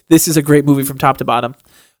 This is a great movie from top to bottom.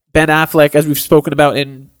 Ben Affleck, as we've spoken about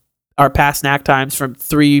in our past snack times from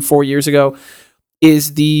 3-4 years ago,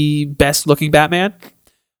 is the best looking Batman.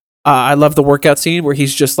 I love the workout scene where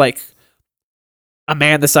he's just like a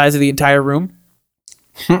man the size of the entire room.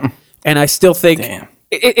 And I still think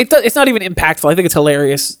it's not even impactful. I think it's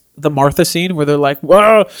hilarious. The Martha scene where they're like,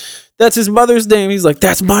 "Whoa, that's his mother's name." He's like,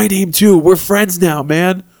 "That's my name too. We're friends now,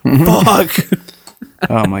 man." Fuck.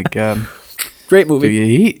 Oh my god. Great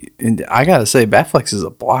movie. Dude, I gotta say, Batflex is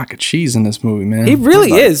a block of cheese in this movie, man. He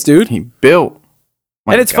really is, dude. He built.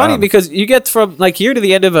 And it's funny because you get from like here to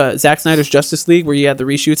the end of Zack Snyder's Justice League where you had the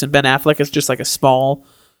reshoots and Ben Affleck is just like a small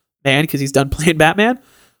man because he's done playing Batman.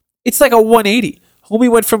 It's like a 180. Homie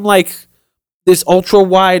went from like this ultra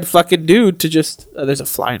wide fucking dude to just there's a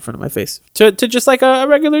fly in front of my face to just like a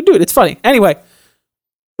regular dude. It's funny. Anyway,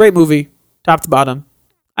 great movie, top to bottom.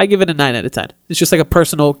 I give it a 9 out of 10. It's just like a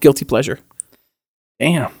personal guilty pleasure.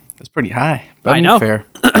 Damn, that's pretty high. But I know. Fair.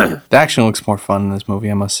 The action looks more fun in this movie,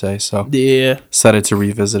 I must say. So yeah, excited to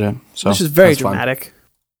revisit it. So which is very dramatic.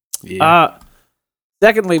 Fun. Yeah.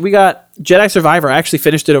 Secondly, we got Jedi Survivor. I actually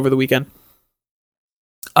finished it over the weekend.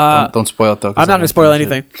 Don't spoil it though. I'm not going to spoil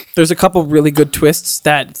anything. There's a couple really good twists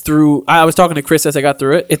that threw. I was talking to Chris as I got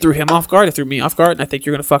through it. It threw him off guard. It threw me off guard, and I think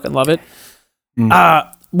you're going to fucking love it.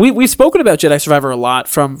 We've spoken about Jedi Survivor a lot,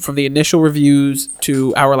 from the initial reviews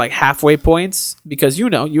to our like halfway points, because you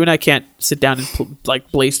and I can't sit down and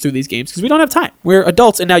blaze through these games because we don't have time. We're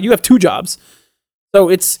adults, and now you have 2 jobs, so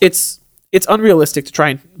it's unrealistic to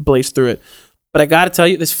try and blaze through it. But I got to tell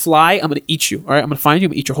you, this fly, I'm going to eat you. All right, I'm going to find you.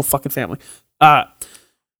 I'm going to eat your whole fucking family.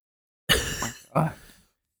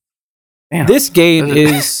 This game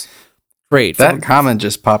is great. That comment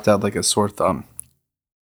just popped out like a sore thumb.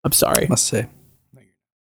 I'm sorry. I must say.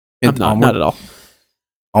 I'm not at all.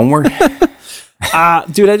 Onward?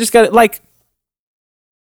 Dude, I just got it. Like,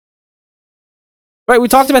 right, we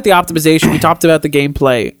talked about the optimization. We talked about the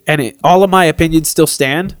gameplay. And all of my opinions still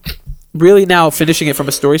stand. Really now, finishing it from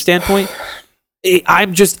a story standpoint,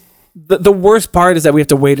 I'm just... The worst part is that we have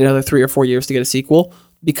to wait another 3 or 4 years to get a sequel,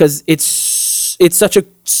 because it's such a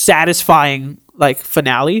satisfying like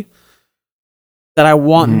finale that I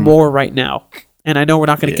want more right now. And I know we're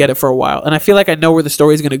not going to get it for a while. And I feel like I know where the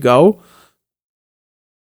story is going to go.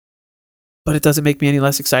 But it doesn't make me any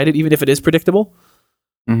less excited, even if it is predictable.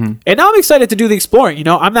 Mm-hmm. And now I'm excited to do the exploring. You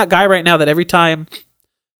know, I'm that guy right now that every time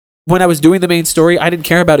when I was doing the main story, I didn't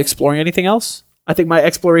care about exploring anything else. I think my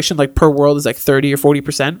exploration like per world is like 30 or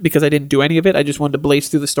 40% because I didn't do any of it. I just wanted to blaze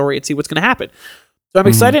through the story and see what's going to happen. So I'm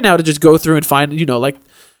excited now to just go through and find, like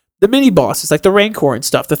the mini bosses, like the Rancor and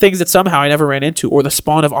stuff, the things that somehow I never ran into, or the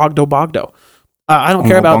spawn of Ogdo Bogdo. I don't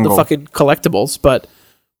care about the fucking collectibles, but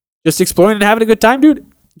just exploring and having a good time, dude.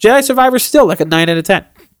 Jedi Survivor is still like a 9 out of 10.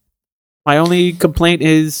 My only complaint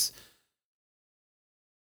is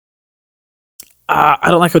I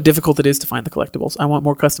don't like how difficult it is to find the collectibles. I want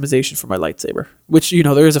more customization for my lightsaber, which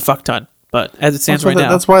there is a fuck ton. But as it stands now,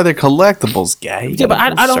 that's why they're collectibles, guy. Yeah, but I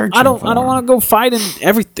don't want to go fight in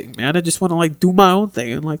everything, man. I just want to like do my own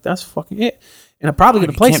thing, and like that's fucking it. And I'm probably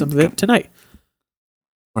gonna play some of it tonight.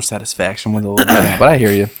 More satisfaction with a little bit, but I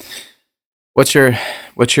hear you. What's your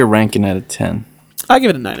ranking out of 10? I give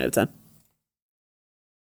it a 9 out of 10.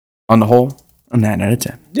 On the whole, a 9 out of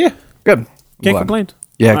 10. Yeah, good. Can't complain.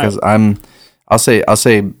 Yeah, because I'll say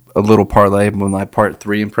a little parlay with my part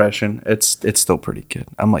 3 impression. It's still pretty good.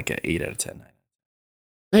 I'm like an 8 out of 10.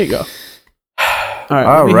 There you go. All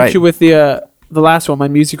right. Let me hit you with the last one, my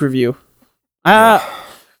music review.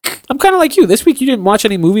 I'm kind of like you. This week you didn't watch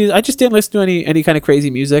any movies. I just didn't listen to any kind of crazy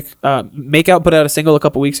music. Makeout put out a single a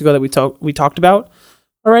couple weeks ago that we talked about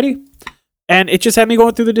already, and it just had me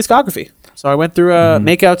going through the discography. So I went through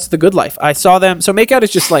Makeout's The Good Life. I saw them. So Makeout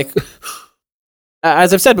is just like,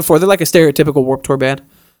 as I've said before, they're like a stereotypical Warped Tour band.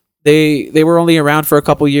 They were only around for a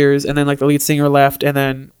couple years, and then like the lead singer left, and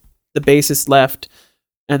then the bassist left,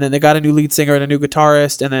 and then they got a new lead singer and a new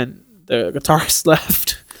guitarist, and then the guitarist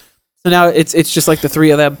left. So now it's just like the 3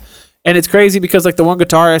 of them. And it's crazy because like the one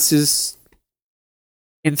guitarist is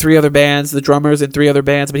in 3 other bands, the drummer's in 3 other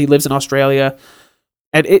bands, but he lives in Australia.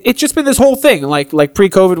 And it's just been this whole thing, like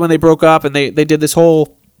pre-COVID when they broke up, and they did this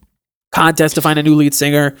whole contest to find a new lead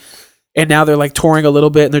singer. And now they're like touring a little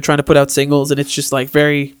bit, and they're trying to put out singles, and it's just like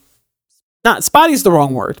very, not spotty is the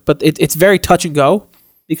wrong word, but it's very touch and go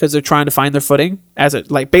because they're trying to find their footing as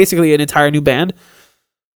basically an entire new band.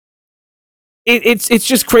 It's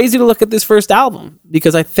just crazy to look at this first album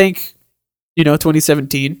because I think,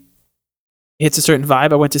 2017 hits a certain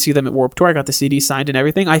vibe. I went to see them at Warped Tour. I got the CD signed and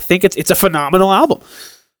everything. I think it's a phenomenal album.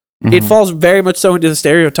 Mm-hmm. It falls very much so into the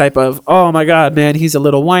stereotype of, oh my God, man, he's a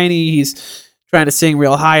little whiny. He's trying to sing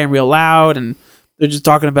real high and real loud, and they're just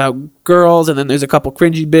talking about girls, and then there's a couple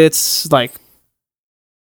cringy bits like,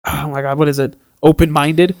 oh my God, what is it?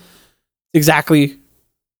 Open-minded. Exactly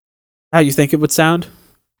how you think it would sound.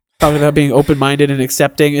 Talking about being open-minded and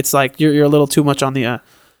accepting. It's like you're a little too much on the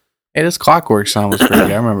Hey, this Clockwork song was pretty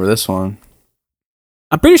good. I remember this one.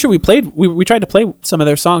 I'm pretty sure we tried to play some of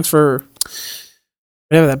their songs for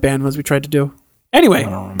whatever that band was we tried to do. Anyway,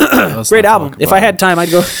 great album. If I had time,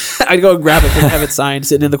 I'd go and grab it and have it signed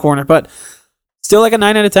sitting in the corner. But still like a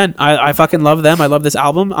 9 out of 10. I fucking love them. I love this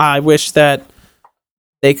album. I wish that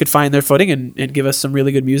they could find their footing and give us some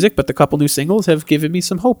really good music, but the couple new singles have given me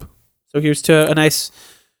some hope. So here's to a nice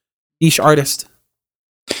niche artist.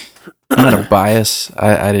 I'm not a bias.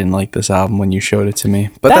 I didn't like this album when you showed it to me,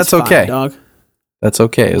 but that's okay. Fine, dog. That's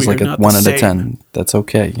okay. It was like a 1 out of 10. That's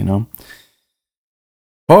okay,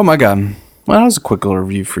 Oh my God. Well, that was a quick little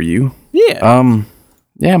review for you. Yeah.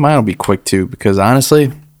 Yeah, mine will be quick too, because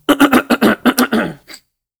honestly, I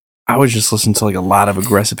was just listening to like a lot of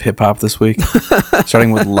aggressive hip hop this week,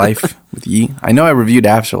 starting with Life with Ye. I know I reviewed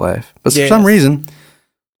Afterlife, but for some reason,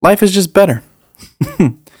 Life is just better.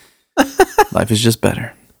 Life is just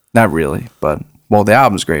better. Not really, but well, the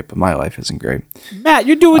album's great, but my life isn't great. Matt,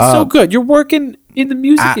 you're doing so good. You're working in the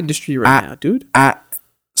music industry right now, dude.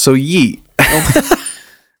 So Yeet.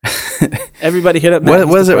 Everybody hit up Matt.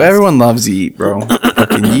 What is it? Everyone loves Yeet, bro.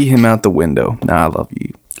 Fucking yeet him out the window. Nah, I love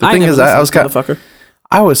Yeet. The thing is,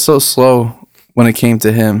 I was so slow when it came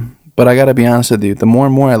to him, but I gotta be honest with you. The more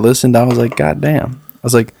and more I listened, I was like, God damn. I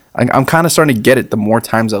was like, I'm kind of starting to get it the more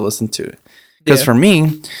times I listen to it. Because for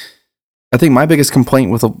me, I think my biggest complaint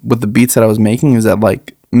with the beats that I was making is that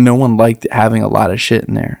like no one liked having a lot of shit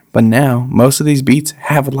in there. But now most of these beats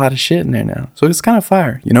have a lot of shit in there now, so it's kind of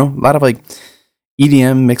fire. You know, a lot of like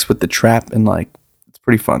EDM mixed with the trap, and like it's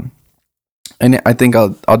pretty fun. And I think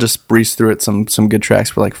I'll just breeze through it. Some good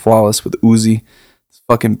tracks were like Flawless with Uzi. This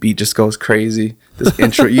fucking beat just goes crazy. This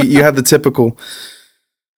intro, you have the typical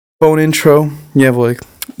phone intro. You have like,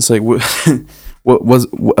 it's like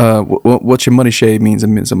what your money shade means. It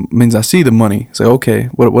means I see the money. It's like, okay,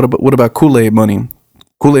 what about Kool-Aid money?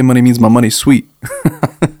 Kool-Aid money means my money's sweet.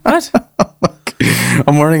 What?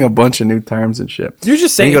 I'm learning a bunch of new terms and shit. You're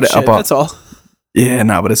just saying shit, that's all. Yeah,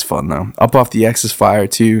 no, but it's fun though. Up Off the X is fire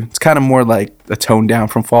too. It's kind of more like a tone down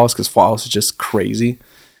from Flawless, because Flawless is just crazy.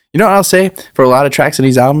 You know what I'll say for a lot of tracks in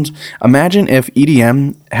these albums? Imagine if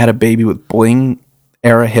EDM had a baby with bling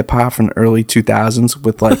era hip hop from the early 2000s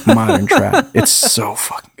with like modern trap. It's so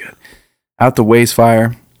fucking good. Out the Way's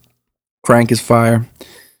fire. Crank is fire.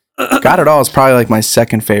 Got It All is probably like my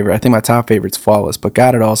second favorite. I think my top favorite's Flawless, but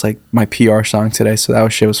Got It All is like my PR song today, so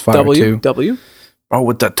that shit was fire too. Oh,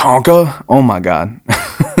 with the Tonka? Oh my god.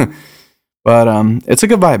 But it's a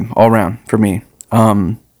good vibe all around for me.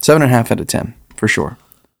 7.5 out of 10 for sure.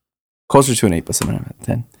 Closer to an 8, but 7.5 out of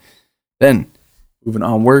 10. Then moving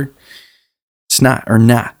onward, Snot or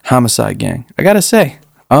Not Homicide Gang. I gotta say,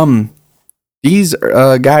 these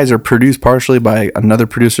guys are produced partially by another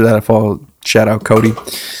producer that I follow. Shout out Cody.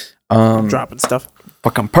 Dropping stuff.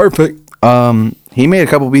 Fucking perfect. He made a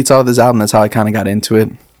couple beats out of this album. That's how I kind of got into it.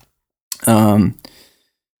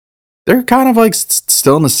 They're kind of like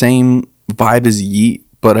still in the same vibe as Yeet,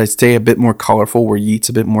 but I'd say a bit more colorful, where Yeet's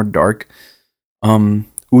a bit more dark.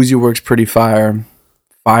 Uzi Works pretty fire.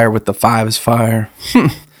 Fire with the Five is fire.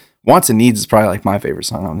 Wants and Needs is probably like my favorite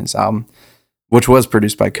song on this album, which was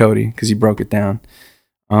produced by Cody because he broke it down.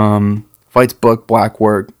 Fights Book, Black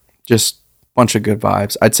Work, just a bunch of good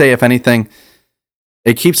vibes. I'd say if anything,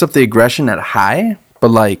 it keeps up the aggression at high, but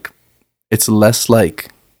like it's less like,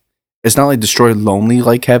 it's not like Destroy Lonely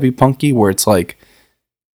like Heavy Punky, where it's like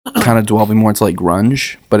kind of delving more into like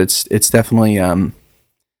grunge, but it's definitely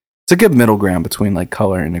it's a good middle ground between like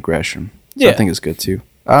color and aggression. So I think it's good too.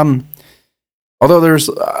 Although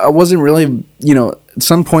I wasn't really, at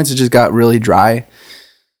some points it just got really dry.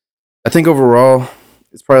 I think overall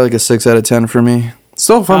it's probably like a 6 out of 10 for me.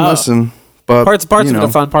 Still a fun listen, but parts of it are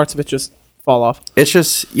fun. Parts of it just fall off. It's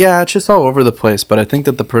just all over the place. But I think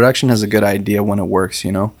that the production has a good idea when it works.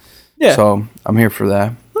 Yeah. So I'm here for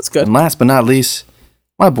that. That's good. And last but not least,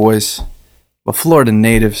 my boys, the Florida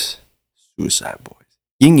natives, Suicide Boys,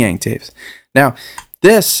 Yin Yang Tapes. Now,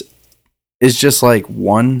 this is just like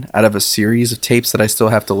one out of a series of tapes that I still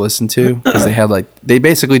have to listen to, because they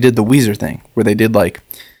basically did the Weezer thing where they did like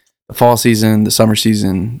the fall season, the summer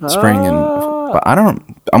season, spring, and but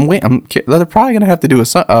they're probably gonna have to do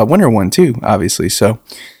a winter one too, obviously. So,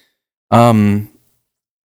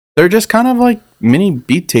 they're just kind of like mini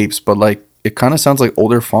beat tapes, but like it kind of sounds like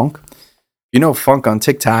older funk. Funk on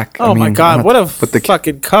TikTok. Oh my god, what a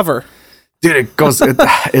fucking cover. Dude, it goes.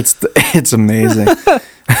 It's amazing.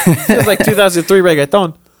 Feels like 2003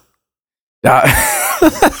 reggaeton.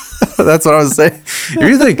 That's what I was saying. If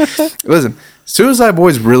you think, listen, Suicide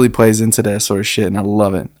Boys really plays into that sort of shit, and I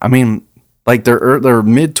love it. I mean, like their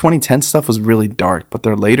mid 2010 stuff was really dark, but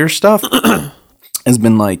their later stuff has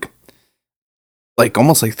been like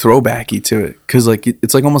almost like throwbacky to it, because like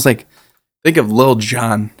it's like almost like, think of Lil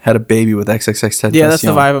Jon had a baby with XXXTentacion. Yeah, that's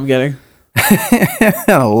the vibe I'm getting.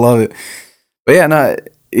 I love it. But yeah, no,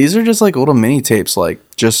 these are just like little mini tapes, like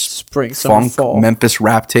just spring, summer, funk, fall. Memphis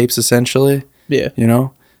rap tapes, essentially. Yeah,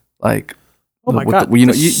 like oh my god,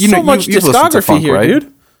 you so much discography funk, here, right?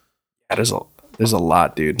 Dude. Yeah, there's a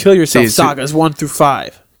lot, dude. Kill Yourself sagas 1 through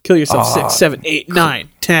 5. Kill Yourself 6, 7, 8, 9,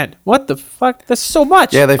 10. What the fuck? That's so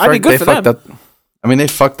much. Yeah, they fucked up. I mean, they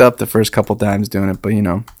fucked up the first couple times doing it, but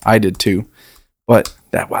I did too. But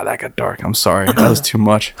that got dark. I'm sorry, that was too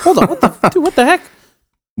much. Hold on, what the heck?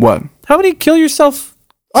 What? How many Kill Yourself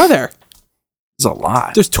are there? There's a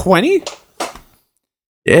lot. There's 20?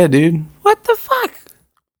 Yeah, dude. What the fuck?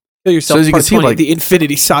 Kill Yourself, so as you can see, like the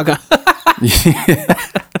Infinity Saga.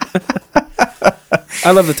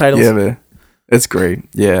 I love the titles. Yeah, man. It's great.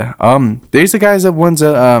 Yeah. These are the guys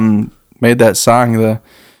that made that song, the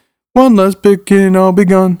one less picking, I'll be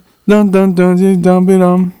gone. Dun dun dun dun dun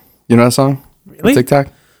dun. You know that song? Really? On TikTok?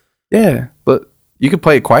 Yeah. But you could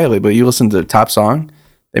play it quietly, but you listen to the top song,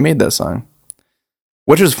 they made that song.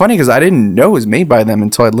 Which was funny because I didn't know it was made by them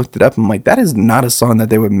until I looked it up. I'm like, that is not a song that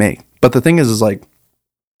they would make. But the thing is like,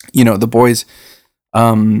 you know, the boys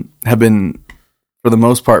have been, for the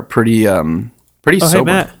most part, pretty sober. Hey,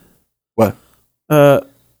 Matt. What?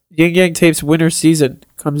 Yang Yang Tapes Winter Season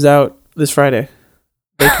comes out this Friday.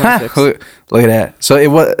 May 26th. Look at that. So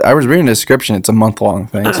I was reading the description. It's a month-long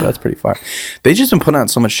thing, so that's pretty far. They just been putting out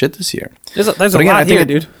so much shit this year. There's a lot here,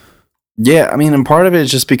 dude. Yeah, I mean, and part of it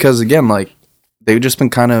is just because, again, like, they've just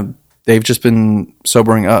been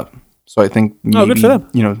sobering up. So I think maybe, good for them.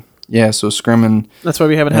 You know, yeah, so Scrim. That's why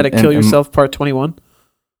we haven't had a Kill Yourself Part 21.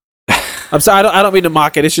 I'm sorry, I don't mean to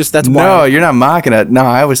mock it. It's just that's why. No, you're not mocking it. No,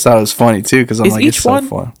 I always thought it was funny too because I'm like, it's so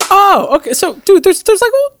fun. Oh, okay. So, dude, there's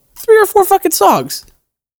like 3 or 4 fucking songs.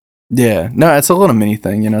 Yeah, no, it's a little mini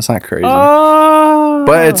thing. You know, it's not crazy,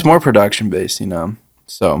 but it's more production based. You know,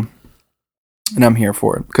 so, and I'm here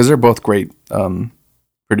for it because they're both great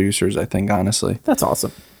producers. I think honestly, that's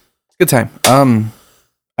awesome. Good time.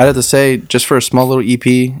 I'd have to say, just for a small little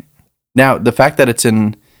EP. Now, the fact that it's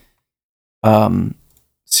in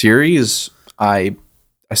series, I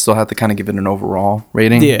still have to kind of give it an overall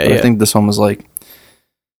rating. Yeah, but I think this one was like,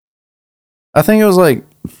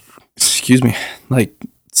 excuse me, like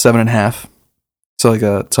 7.5. So like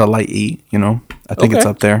a light 8. You know, I think it's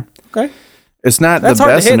up there. Okay. It's not That's the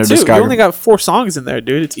hard best to hit in their too. discography. You only got 4 songs in there,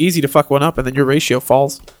 dude. It's easy to fuck one up, and then your ratio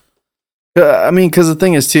falls. I mean, because the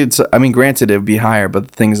thing is too. Granted, it would be higher, but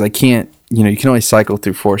the thing is, I can't. You know, you can only cycle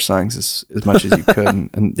through 4 songs as much as you could,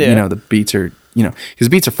 and Yeah. you know the beats are. You know, because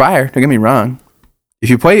beats are fire. Don't get me wrong. If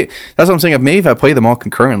you play, that's what I'm saying. If I play them all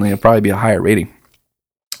concurrently, it'll probably be a higher rating.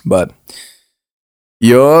 But,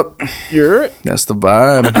 yup, that's the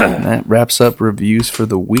vibe. That wraps up reviews for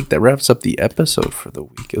the week. That wraps up the episode for the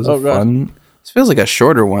week. It was fun. This feels like a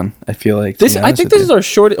shorter one. I feel like I think this is our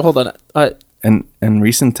short. Hold on. In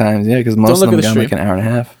recent times, yeah, because most of them got like an hour and a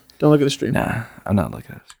half. Don't look at the stream. Nah, I'm not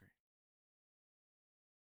looking at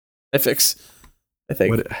the screen. I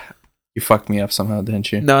think. What, you fucked me up somehow,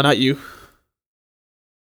 didn't you? No, not you.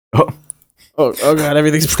 Oh God!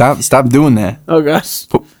 Everything's stop doing that. Oh gosh!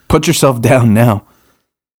 Put yourself down now.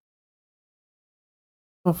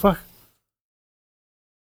 Oh fuck!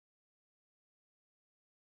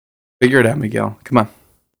 Figure it out, Miguel. Come on.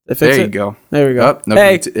 There you go. There we go. Oh, no,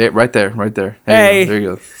 hey, right there. Hey, there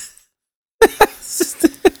you go.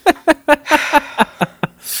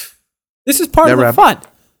 This is part of the fun.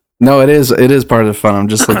 No, it is. It is part of the fun. I'm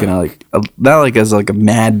just looking at like not like as like a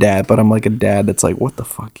mad dad, but I'm like a dad that's like, what the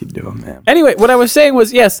fuck you doing, man? Anyway, what I was saying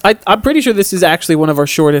was, yes, I'm pretty sure this is actually one of our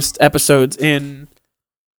shortest episodes in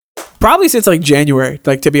probably since like January.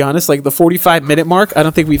 Like, to be honest, like the 45-minute mark, I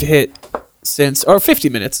don't think we've hit since, or 50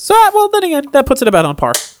 minutes. So, well, then again, that puts it about on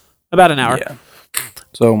par, about an hour. Yeah.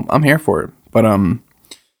 So I'm here for it, but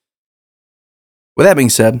with that being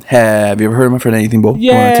said, have you ever heard of my friend Anything Bowl?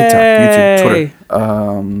 Yay! TikTok, YouTube, Twitter.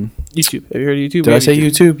 YouTube. Have you heard of YouTube? Did I say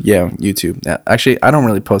YouTube? Yeah, YouTube. Yeah. Actually, I don't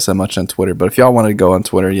really post that much on Twitter, but if y'all want to go on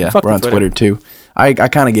Twitter, yeah, we're on Twitter too. I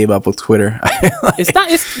kind of gave up with Twitter. It's not.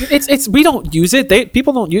 It's. We don't use it.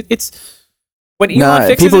 People don't use. It's when Elon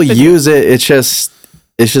fixes people it, use it. It's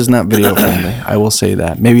just not video friendly. I will say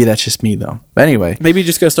that. Maybe that's just me though. But anyway, maybe you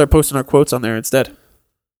just gotta start posting our quotes on there instead.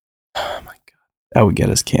 Oh my god, that would get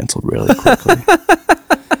us canceled really quickly.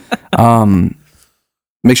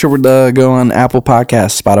 Make sure we go on Apple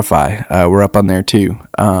Podcasts, Spotify. We're up on there too.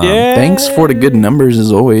 Thanks for the good numbers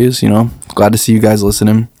as always. You know, glad to see you guys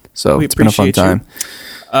listening. So it's been a fun time.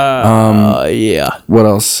 Yeah. What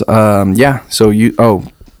else? Yeah. So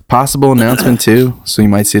possible announcement too. So you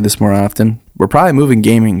might see this more often. We're probably moving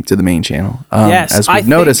gaming to the main channel. Yes. As we've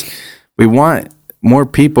noticed, we want more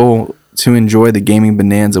people to enjoy the gaming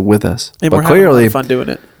bonanza with us. And we're having a lot of fun doing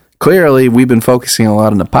it. Clearly, we've been focusing a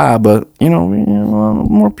lot on the pod, but you know,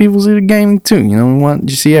 more people see the gaming too. You know, we want you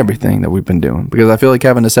to see everything that we've been doing because I feel like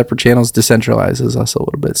having a separate channels decentralizes us a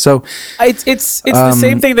little bit. So it's the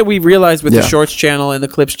same thing that we realized with the Shorts channel and the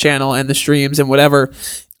Clips channel and the streams and whatever.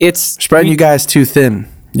 It's spreading you guys too thin.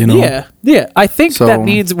 You know. Yeah. I think that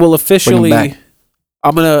means we'll officially.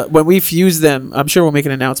 When we fuse them, I'm sure we'll make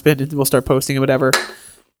an announcement and we'll start posting and whatever.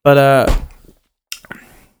 But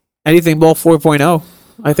Anything Bowl 4.0.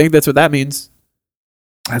 I think that's what that means.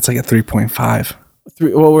 That's like a 3.5.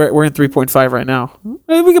 Well, we're in 3.5 right now.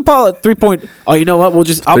 Maybe we can call it 3. Oh, you know what?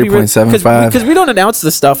 I'll be 3.75 because we don't announce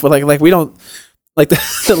this stuff with like we don't. Like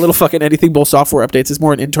the little fucking anything bull software updates is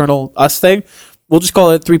more an internal us thing. We'll just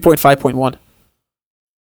call it 3.5.1.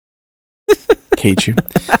 Hate you.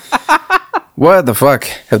 What the fuck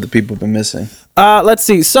have the people been missing? Let's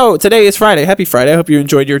see. So today is Friday. Happy Friday. I hope you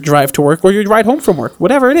enjoyed your drive to work or your ride home from work,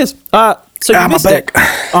 whatever it is. So you missed it.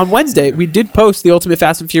 On Wednesday, we did post the Ultimate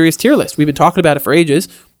Fast and Furious tier list. We've been talking about it for ages.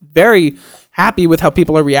 Very happy with how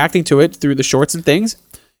people are reacting to it through the shorts and things.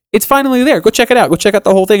 It's finally there. Go check it out. Go check out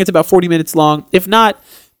the whole thing. It's about 40 minutes long. If not,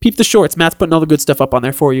 peep the shorts. Matt's putting all the good stuff up on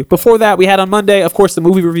there for you. Before that, we had on Monday, of course, the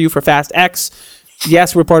movie review for Fast X.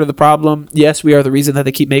 Yes, we're part of the problem. Yes, we are the reason that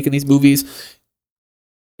they keep making these movies.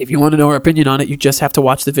 If you want to know our opinion on it, you just have to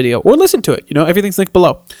watch the video or listen to it. You know, everything's linked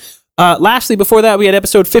below. Lastly, before that, we had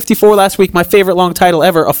episode 54 last week, my favorite long title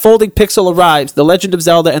ever, A Folding Pixel Arrives, The Legend of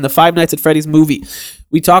Zelda and the Five Nights at Freddy's movie.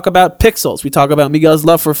 We talk about pixels. We talk about Miguel's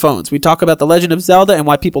love for phones. We talk about The Legend of Zelda and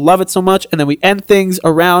why people love it so much. And then we end things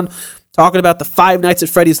around talking about the Five Nights at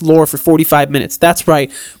Freddy's lore for 45 minutes. That's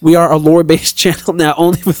right. We are a lore-based channel now,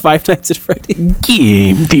 only with Five Nights at Freddy.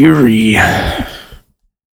 Game theory.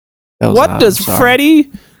 What does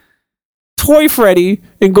Freddy, Toy Freddy,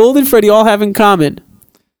 and Golden Freddy all have in common?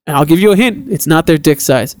 And I'll give you a hint. It's not their dick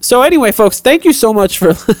size. So anyway, folks, thank you so much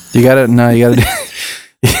for... You gotta...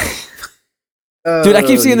 Dude, I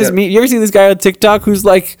keep seeing this meme. You ever seen this guy on TikTok who's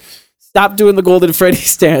like, stop doing the Golden Freddy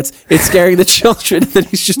stance. It's scaring the children. And then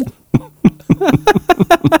he's just...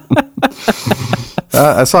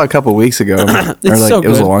 I saw a couple weeks ago. It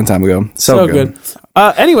was a long time ago. So good.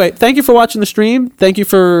 Anyway, thank you for watching the stream. Thank you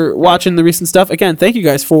for watching the recent stuff. Again, thank you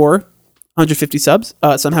guys for 150 subs.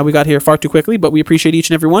 Somehow we got here far too quickly, but we appreciate each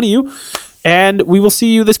and every one of you. And we will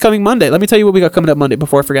see you this coming Monday. Let me tell you what we got coming up Monday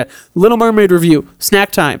before I forget. Little Mermaid review,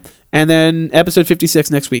 snack time, and then episode 56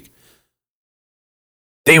 next week.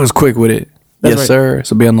 They was quick with it. That's yes, right. sir.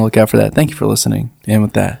 So be on the lookout for that. Thank you for listening. And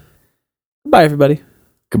with that, Bye, everybody.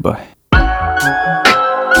 goodbye.